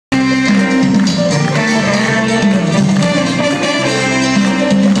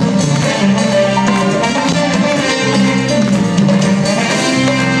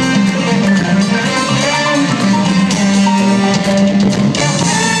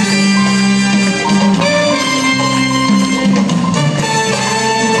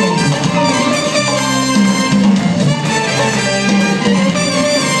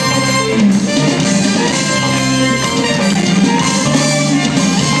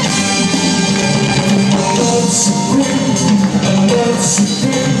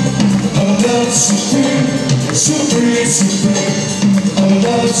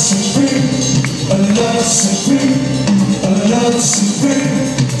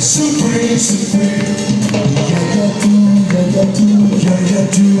supreme, supreme. Yeah, yeah, do, yeah, yeah,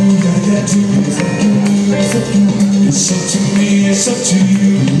 do, yeah, yeah, do, yeah, yeah, do. It's up to you, it's up to me, it's up to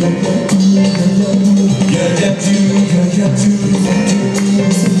you. Yeah, yeah, do, yeah, yeah, do, yeah, yeah, do, yeah,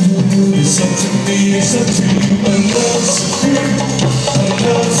 yeah, do, it's up to you, it's up to me, it's up to you. A love supreme, a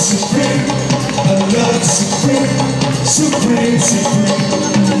love supreme, a love supreme, supreme, supreme.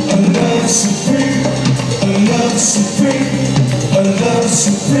 A love supreme, a love supreme, a love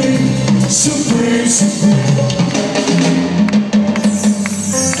supreme, supreme, supreme.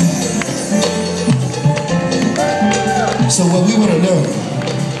 So what we want to know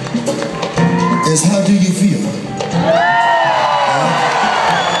is, how do you feel?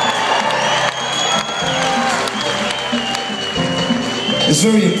 It's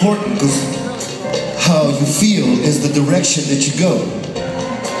very important, because how you feel is the direction that you go.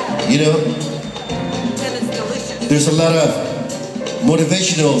 You know, there's a lot of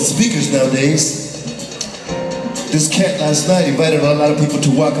motivational speakers nowadays. This cat last night invited a lot of people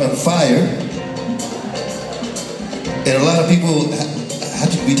to walk on fire, and a lot of people had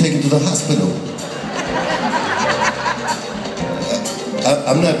to be taken to the hospital.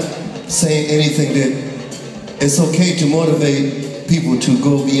 I'm not saying anything that it's okay to motivate people to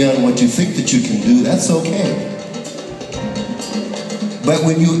go beyond what you think that you can do. That's okay. But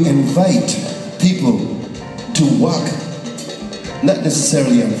when you invite people to walk, not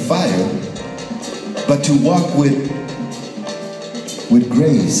necessarily on fire, but to walk with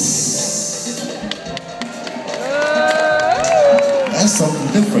grace, that's something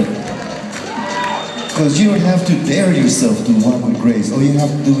different. Because you don't have to dare yourself to walk with grace. All you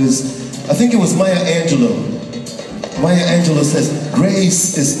have to do is, I think it was Maya Angelou. Maya Angelou says,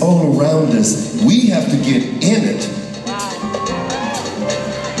 grace is all around us. We have to get in it,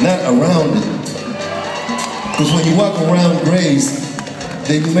 not around it. Because when you walk around grace,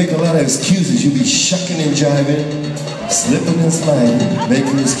 then you make a lot of excuses. You be shucking and jiving, slipping and sliding,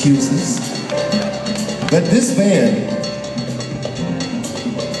 making excuses. But this band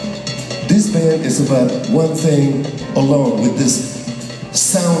is about one thing alone. With this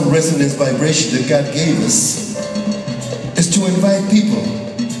sound resonance vibration that God gave us, is to invite people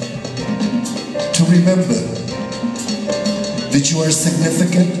to remember that you are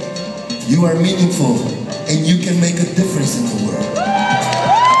significant, you are meaningful, and you can make a difference in the world.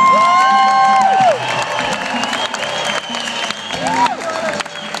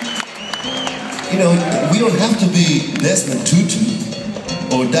 You know, we don't have to be Desmond Tutu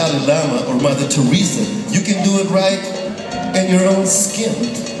or Dalai Lama or Mother Teresa. You can do it right in your own skin.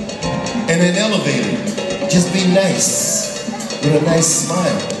 And in an elevator, just be nice, with a nice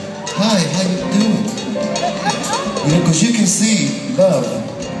smile. Hi, how you doing? You know, because you can see love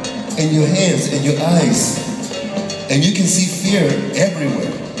in your hands and your eyes. And you can see fear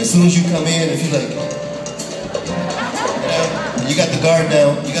everywhere. As soon as you come in, if you're like, you got the guard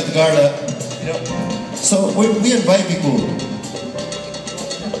down, you got the guard up, you know. So we invite people,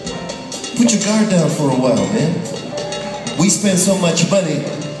 put your guard down for a while, man. We spend so much money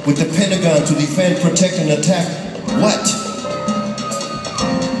with the Pentagon to defend, protect, and attack what?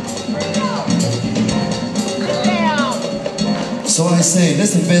 So I say,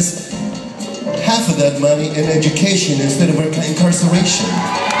 let's invest half of that money in education instead of incarceration.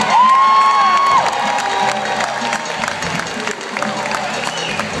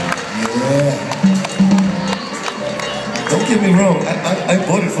 Yeah. Don't get me wrong, I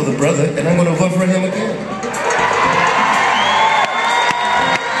voted for the brother, and I'm going to vote for him again.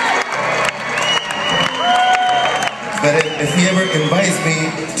 But if he ever invites me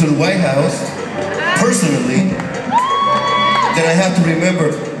to the White House, personally, then I have to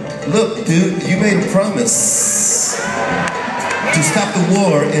remember, look, dude, you made a promise to stop the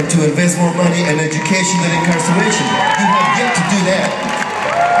war and to invest more money in education than incarceration. You have yet to do that.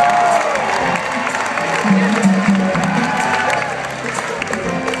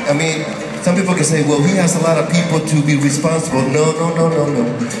 I mean, some people can say, well, he has a lot of people to be responsible. No, no, no, no, no.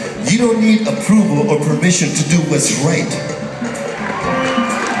 You don't need approval or permission to do what's right.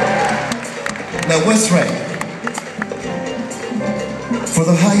 Now, what's right? For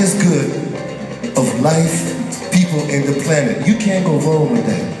the highest good of life, people, and the planet. You can't go wrong with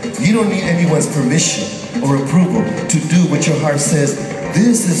that. You don't need anyone's permission or approval to do what your heart says.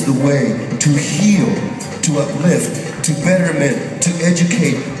 This is the way to heal, to uplift, to betterment, to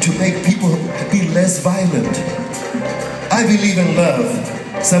educate, to make people be less violent. I believe in love.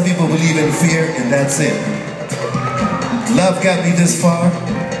 Some people believe in fear, and that's it. Love got me this far,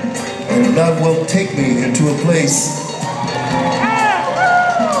 and love will take me into a place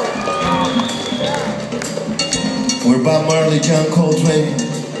where Bob Marley, John Coltrane,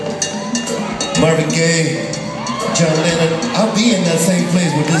 Marvin Gaye, John Lennon. I'll be in that same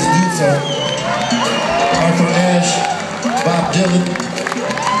place where these dudes are. Arthur Ashe, Bob Dylan,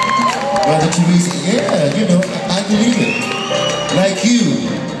 Mother Teresa. Yeah, you know, I believe it. Like you.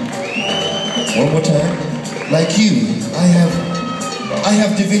 One more time. Like you, I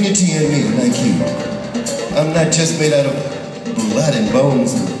have divinity in me, like you. I'm not just made out of blood and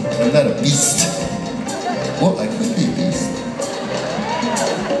bones. I'm not a beast. Well, I could be a beast.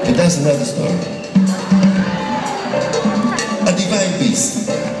 But that's another story. A divine beast.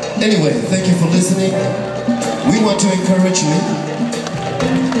 Anyway, thank you for listening. We want to encourage you.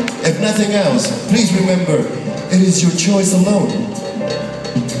 If nothing else, please remember, it is your choice alone.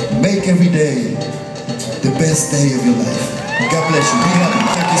 Make every day the best day of your life. God bless you. Be happy.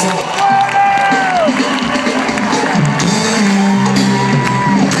 Thank you so much.